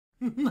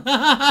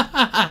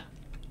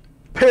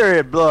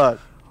Period blood.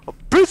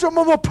 Bitch, I'm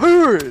on my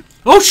period.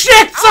 Oh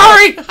shit!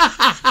 Sorry.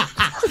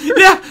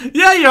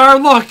 yeah, you are.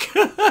 Look,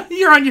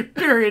 you're on your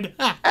period.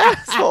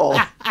 Asshole.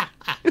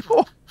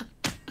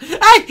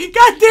 Hey,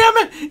 god damn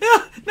it!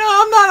 No,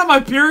 I'm not on my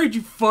period,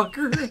 you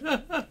fucker.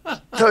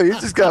 No, you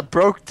just got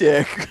broke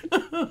dick.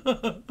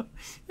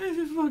 It's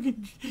just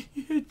fucking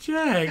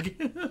Jag.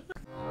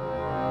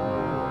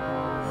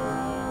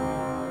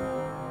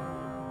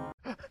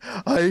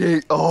 I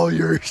ate all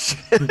your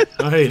shit.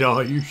 I ate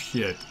all your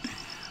shit.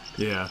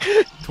 Yeah,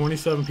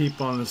 27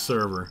 people on the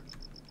server.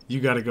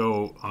 You got to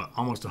go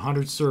almost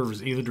 100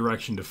 servers either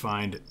direction to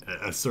find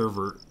a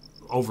server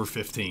over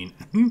 15.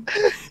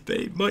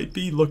 They might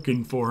be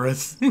looking for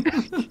us.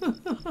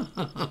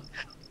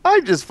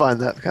 I just find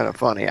that kind of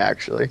funny,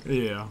 actually.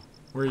 Yeah.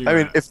 Where you I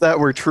mean, if that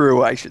were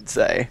true, I should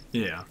say.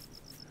 Yeah.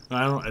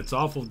 I don't. It's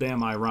awful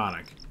damn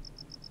ironic.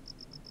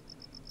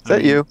 Is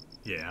that you?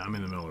 Yeah, I'm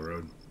in the middle of the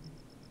road.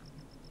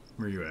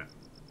 Where are you at?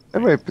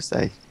 I'm right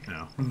beside.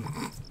 No.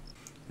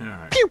 All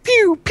right. Pew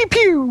pew pew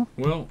pew.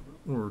 Well,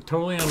 we're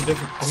totally on a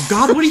different. Oh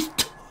God, what are you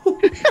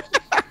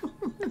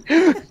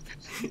doing?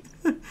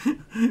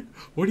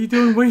 What are you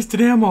doing?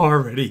 Wasting ammo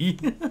already?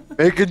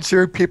 Making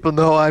sure people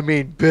know I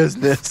mean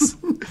business.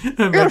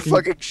 I got a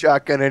fucking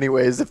shotgun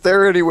anyways. If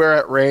they're anywhere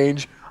at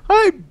range,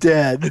 I'm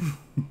dead.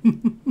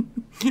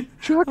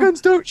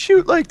 Shotguns don't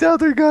shoot like the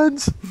other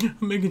guns. I'm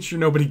making sure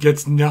nobody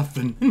gets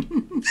nothing.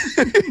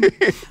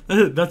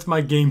 That's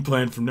my game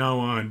plan from now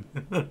on.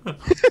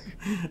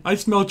 I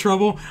smell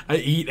trouble, I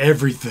eat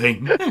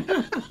everything.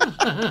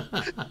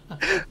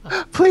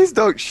 Please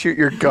don't shoot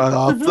your gun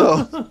off,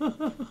 though.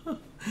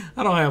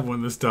 I don't have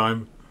one this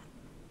time.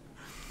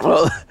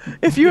 Well,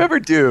 if you ever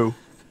do...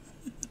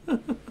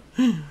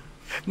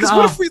 Because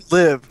what if we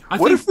live?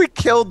 What if we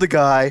killed the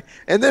guy,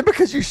 and then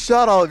because you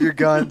shot all of your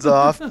guns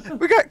off,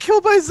 we got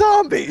killed by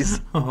zombies?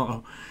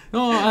 Oh,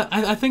 no,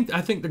 I think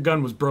the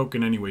gun was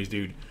broken anyways,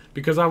 dude.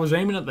 Because I was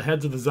aiming at the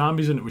heads of the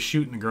zombies and it was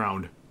shooting the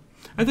ground.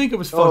 I think it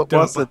was fucked up. No,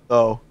 it wasn't,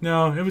 though.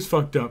 No, it was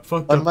fucked up.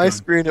 Fucked up On my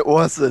screen, it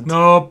wasn't.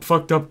 Nope,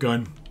 fucked up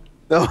gun.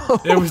 No.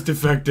 It was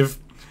defective.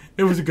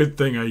 It was a good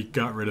thing I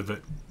got rid of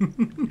it.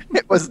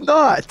 It was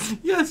not.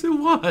 Yes, it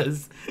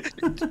was.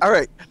 All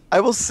right, I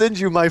will send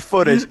you my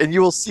footage, and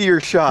you will see your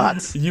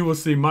shots. You will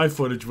see my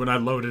footage when I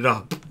load it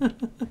up.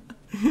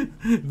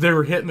 They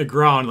were hitting the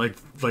ground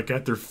like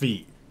at their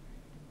feet.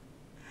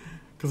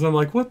 Cause I'm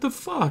like, what the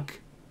fuck?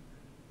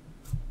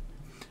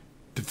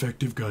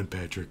 Defective gun,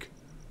 Patrick.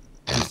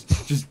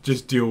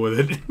 Just deal with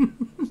it.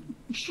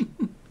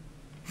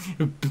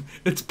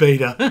 It's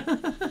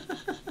beta.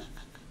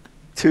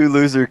 2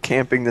 loser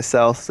camping the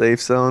south safe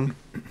zone.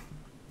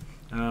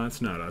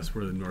 It's not us.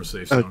 We're the north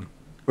safe zone.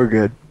 We're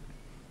good.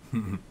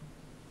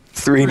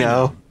 3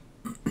 now.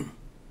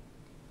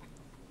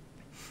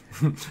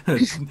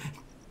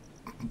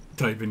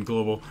 Type in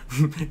global.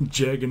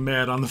 Jag and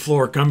Matt on the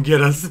floor. Come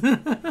get us.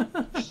 What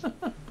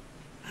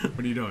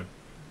are you doing?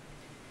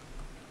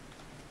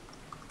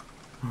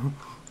 What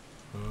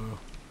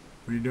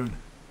are you doing?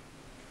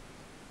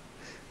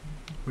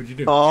 What'd you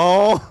do?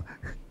 Oh.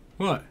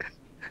 What?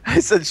 I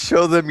said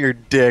show them your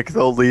dick.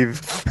 They'll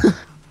leave.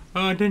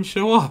 It didn't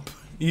show up.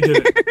 You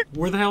did it.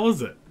 Where the hell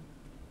is it?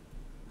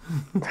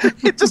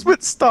 It just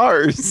went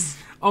stars.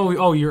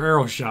 Oh, your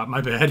arrow shot.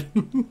 My bad.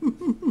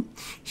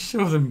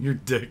 Show them your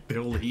dick.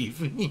 They'll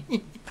leave.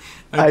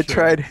 I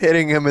tried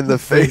hitting him in the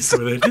face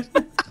with it.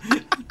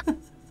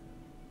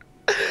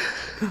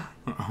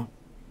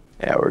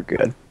 Yeah, we're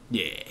good.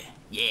 Yeah.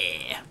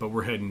 But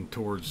we're heading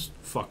towards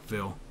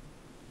Fuckville.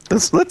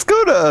 Let's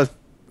go to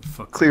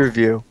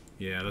Clearview.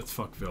 Yeah, that's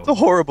Fuckville. It's a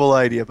horrible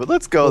idea, but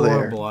let's go there.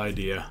 Horrible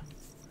idea.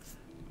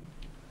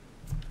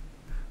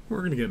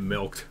 We're gonna get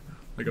milked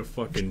like a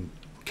fucking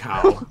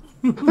cow.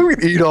 I'm gonna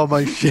eat all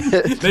my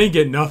shit. They ain't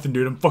getting nothing,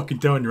 dude. I'm fucking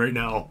telling you right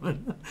now.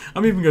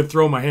 I'm even gonna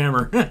throw my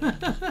hammer.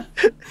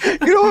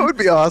 You know what would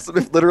be awesome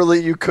if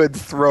literally you could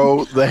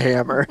throw the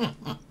hammer?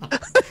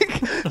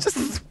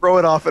 Just throw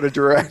it off in a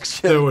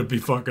direction. That would be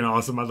fucking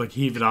awesome. I'd like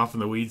heave it off in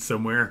the weeds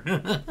somewhere.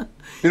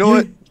 You know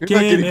what? You're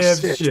can't not getting have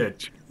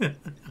shit.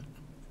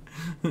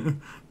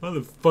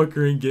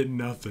 Motherfucker ain't getting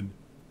nothing.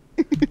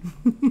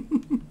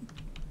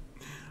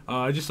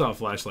 I just saw a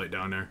flashlight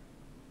down there.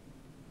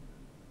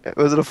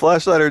 Was it a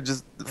flashlight or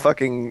just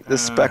fucking the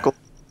speckle?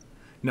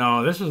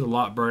 No, this was a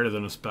lot brighter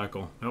than a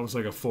speckle. That was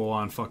like a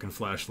full-on fucking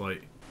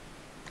flashlight.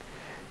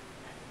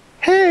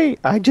 Hey,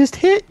 I just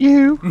hit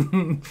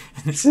you.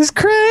 This is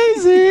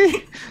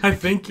crazy. I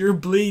think you're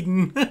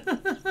bleeding.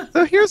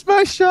 So here's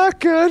my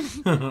shotgun.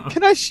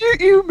 Can I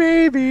shoot you,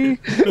 maybe?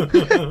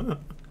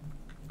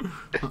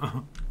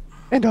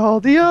 And all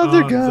the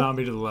other guns.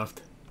 Zombie to the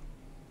left.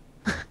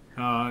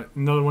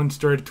 Another one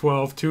straight at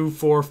 12. 2,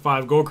 4,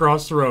 5. Go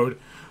across the road.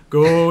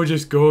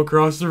 Just go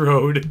across the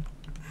road.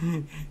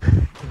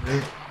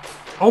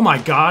 Oh my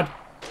god.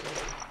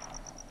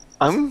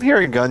 I'm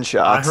hearing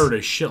gunshots. I heard a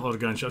shitload of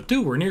gunshots.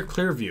 Dude, we're near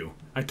Clearview.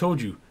 I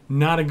told you.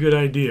 Not a good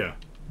idea.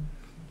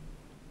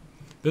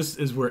 This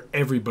is where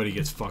everybody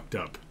gets fucked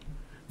up.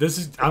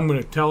 I'm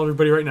going to tell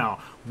everybody right now.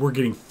 We're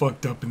getting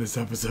fucked up in this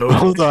episode.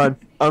 Hold on.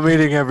 I'm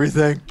eating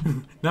everything.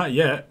 Not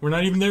yet. We're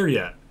not even there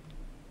yet.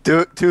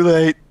 Too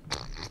late.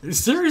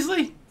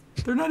 Seriously?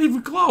 They're not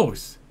even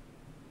close.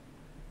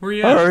 Where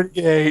you I at?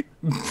 already ate.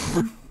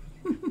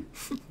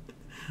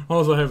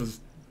 All I have is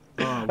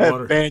I water.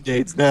 have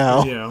Band-Aids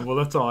now. Yeah, well,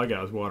 that's all I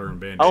got is water and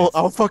Band-Aids.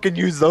 I'll fucking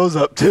use those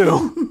up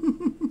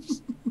too.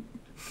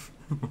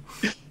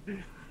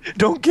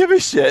 Don't give a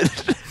shit.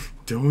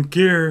 Don't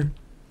care.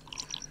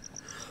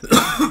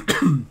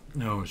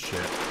 Oh, shit.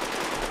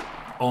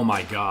 Oh,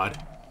 my God.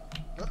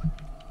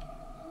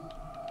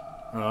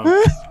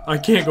 I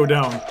can't go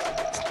down.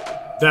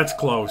 That's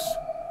close.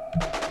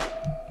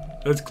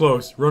 That's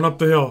close. Run up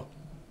the hill.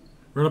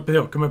 Run up the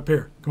hill. Come up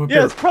here. Come up here.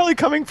 Yeah, it's probably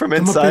coming from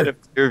inside of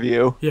your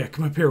view. Yeah,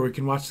 come up here. We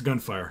can watch the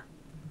gunfire.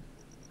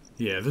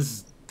 Yeah, this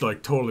is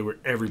like totally where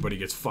everybody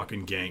gets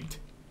fucking ganked.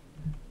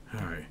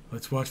 Alright,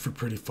 let's watch for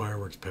pretty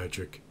fireworks,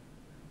 Patrick.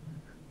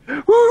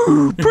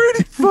 Woo!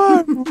 Pretty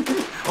fun!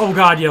 Oh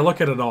god, yeah, look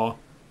at it all.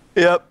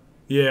 Yep.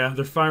 Yeah,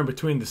 they're firing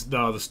between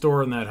the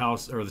store and that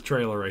house, or the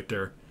trailer right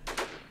there.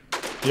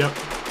 Yep.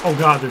 Oh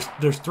god,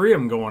 there's three of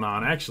them going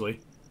on, actually.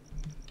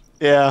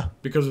 Yeah.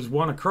 Because there's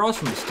one across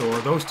from the store,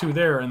 those two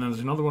there, and then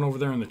there's another one over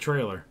there in the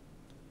trailer.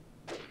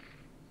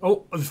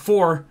 Oh,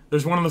 four.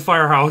 There's one in the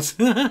firehouse.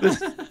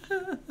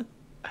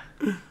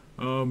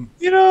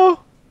 You know,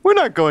 we're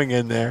not going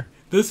in there.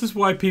 This is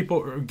why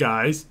people...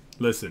 Guys,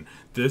 listen.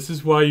 This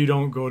is why you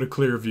don't go to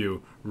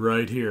Clearview.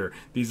 Right here.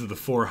 These are the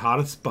four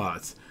hottest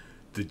spots.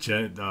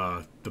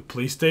 The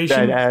police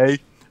station. Hey.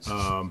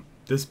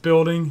 This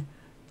building.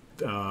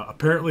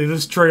 Apparently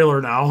this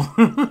trailer now.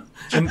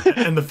 and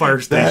the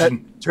fire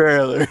station. That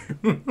trailer.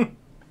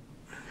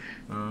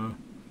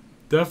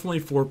 Definitely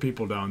four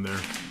people down there.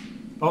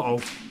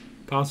 Uh-oh.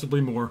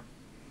 Possibly more.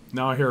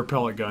 Now I hear a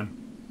pellet gun.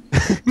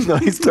 No,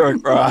 he's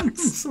throwing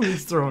rocks.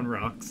 Somebody's throwing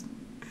rocks.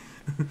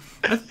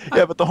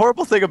 Yeah, but the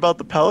horrible thing about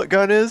the pellet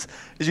gun is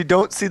you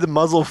don't see the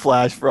muzzle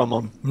flash from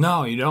them.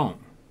 No, you don't.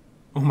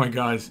 Oh my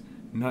god.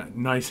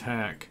 Nice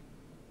hack.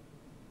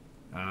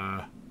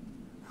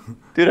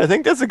 Dude, I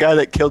think that's the guy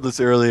that killed us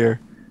earlier.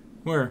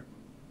 Where?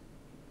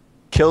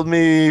 Killed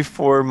me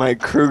for my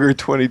Kruger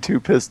 22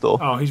 pistol.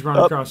 Oh, he's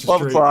running across the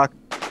 12 street. o'clock.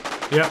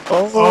 Yep.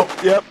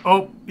 Oh, yep.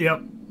 Oh,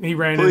 yep. He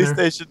ran Police in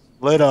there. station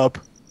lit up.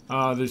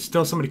 There's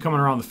still somebody coming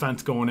around the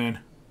fence going in.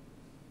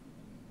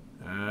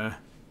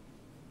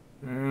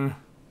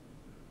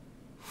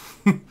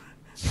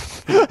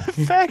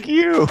 Fuck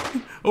you.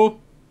 Oh,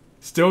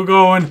 still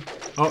going.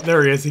 Oh,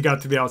 there he is. He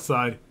got to the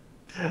outside.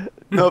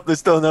 Nope, there's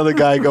still another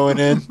guy going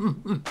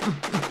in.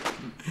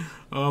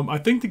 I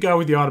think the guy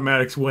with the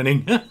automatic's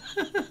winning.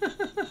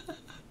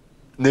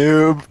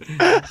 Noob.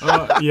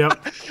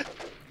 Yep.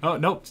 Oh,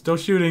 nope. Still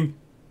shooting.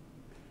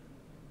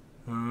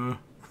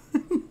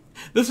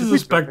 This is a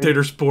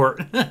spectator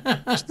sport.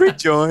 Just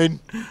rejoin.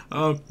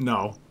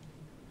 No.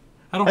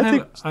 I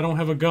don't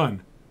have a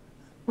gun.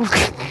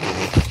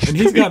 And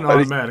he's That'd be got an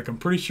funny. automatic. I'm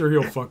pretty sure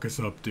he'll fuck us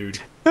up, dude.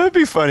 That'd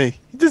be funny.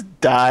 He just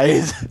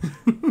dies.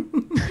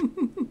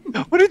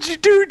 What did you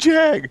do,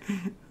 Jag?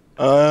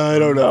 I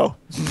don't know.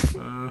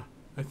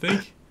 I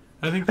think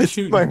the I threw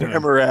shooting's my done.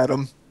 hammer at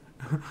him.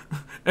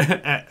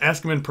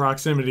 Ask him in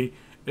proximity.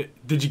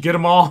 Did you get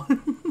them all?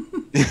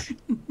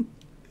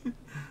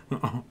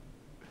 Uh-oh.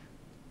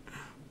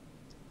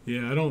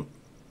 Yeah, I don't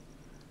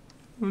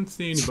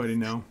see anybody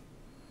now.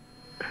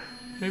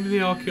 Maybe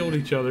they all killed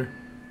each other.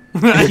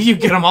 You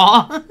get them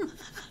all?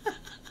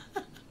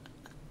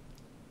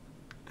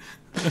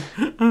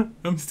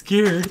 I'm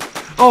scared.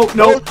 Oh,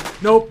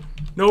 nope.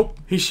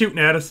 He's shooting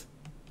at us.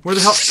 Where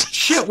the hell?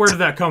 Shit, where did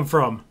that come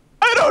from?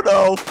 I don't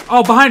know.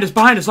 Oh, behind us,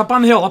 up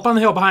on the hill,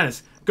 behind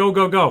us.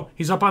 Go.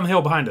 He's up on the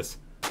hill behind us.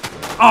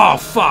 Oh,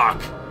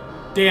 fuck.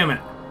 Damn it.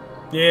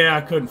 Yeah,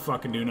 I couldn't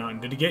fucking do nothing.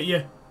 Did he get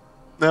you?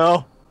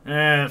 No.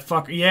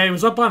 Fuck. Yeah, he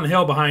was up on the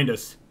hill behind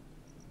us.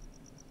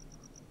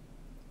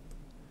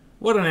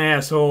 What an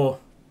asshole.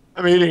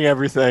 I'm eating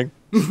everything.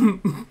 I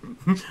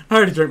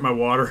already drank my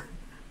water.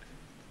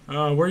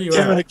 Where are you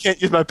Damn it, I at?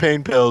 can't use my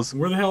pain pills.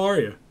 Where the hell are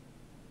you?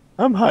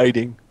 I'm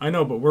hiding. I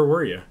know, but where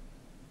were you?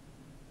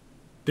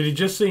 Did he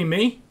just see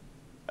me?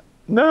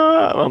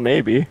 No, well,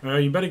 maybe.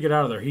 You better get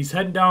out of there. He's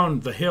heading down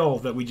the hill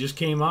that we just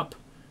came up,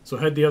 so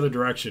head the other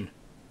direction.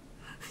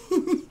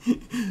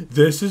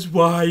 This is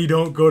why you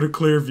don't go to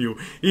Clearview.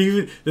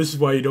 This is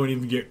why you don't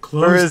even get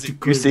close Where is to he?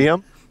 Clearview. You see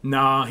him?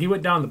 Nah, he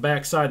went down the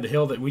back side of the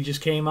hill that we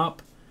just came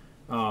up.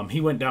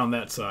 He went down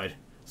that side.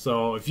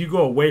 So if you go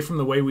away from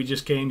the way we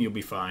just came, you'll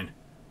be fine.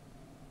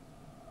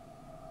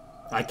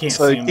 I can't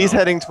see him. He's though.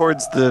 heading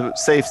towards the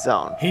safe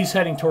zone. He's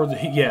heading towards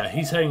the... Yeah,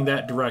 he's heading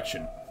that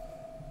direction.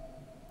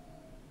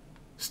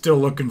 Still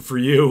looking for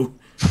you.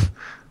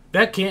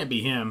 That can't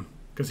be him,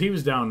 because he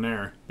was down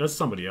there. That's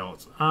somebody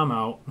else. I'm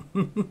out.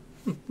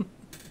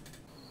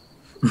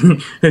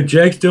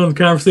 Jack's still in the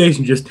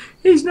conversation,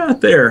 he's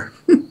not there.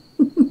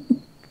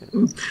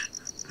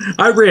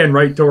 I ran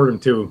right toward him,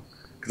 too,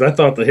 because I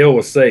thought the hill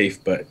was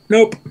safe, but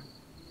nope.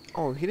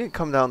 Oh, he didn't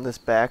come down this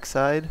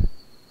backside?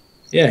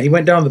 Yeah, he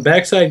went down the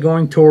backside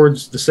going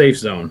towards the safe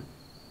zone.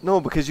 No,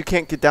 because you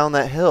can't get down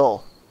that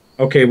hill.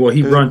 Okay, well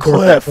he There's run a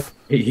toward cliff.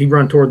 he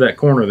run toward that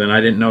corner. Then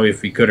I didn't know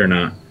if he could or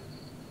not.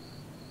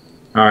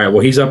 All right,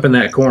 well he's up in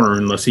that corner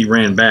unless he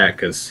ran back,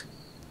 cause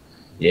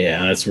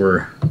yeah, that's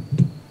where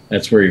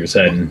he was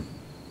heading.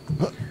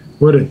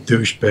 What a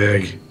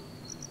douchebag!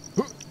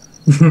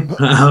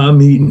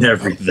 I'm eating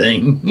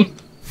everything.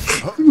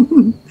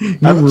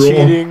 I'm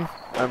cheating.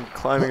 I'm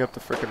climbing up the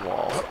frickin'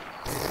 wall.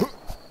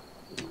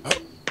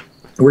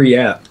 Where you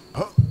at?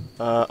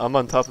 I'm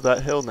on top of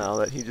that hill now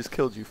that he just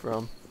killed you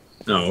from.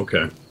 Oh,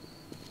 okay.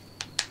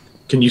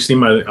 Can you see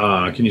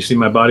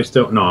my body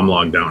still? No, I'm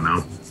logged down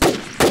now.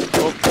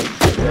 Oh,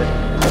 shit.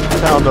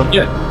 Found him.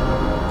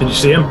 Yeah. Did you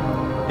see him?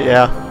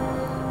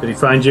 Yeah. Did he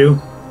find you?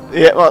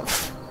 Yeah, well,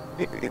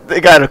 they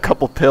got a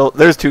couple pills.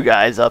 There's 2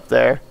 guys up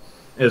there.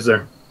 Is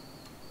there?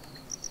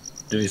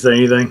 Did he say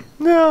anything?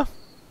 No,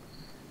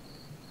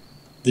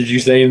 Did you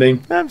say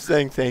anything? I'm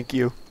saying thank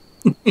you.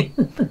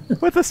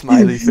 With a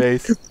smiley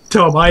face.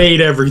 Tell him I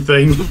ate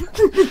everything.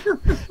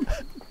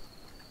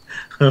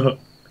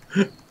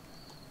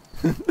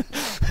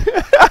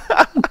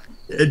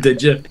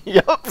 Did you?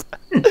 Yup.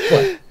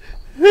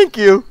 Thank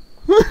you.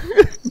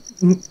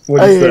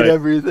 What'd I he ate say?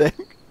 everything.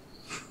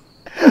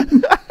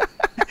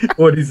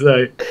 What'd he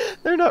say?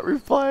 They're not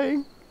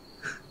replying.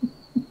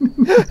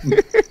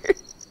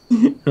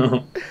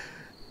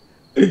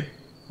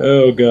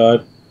 Oh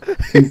God.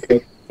 He's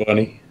so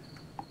funny.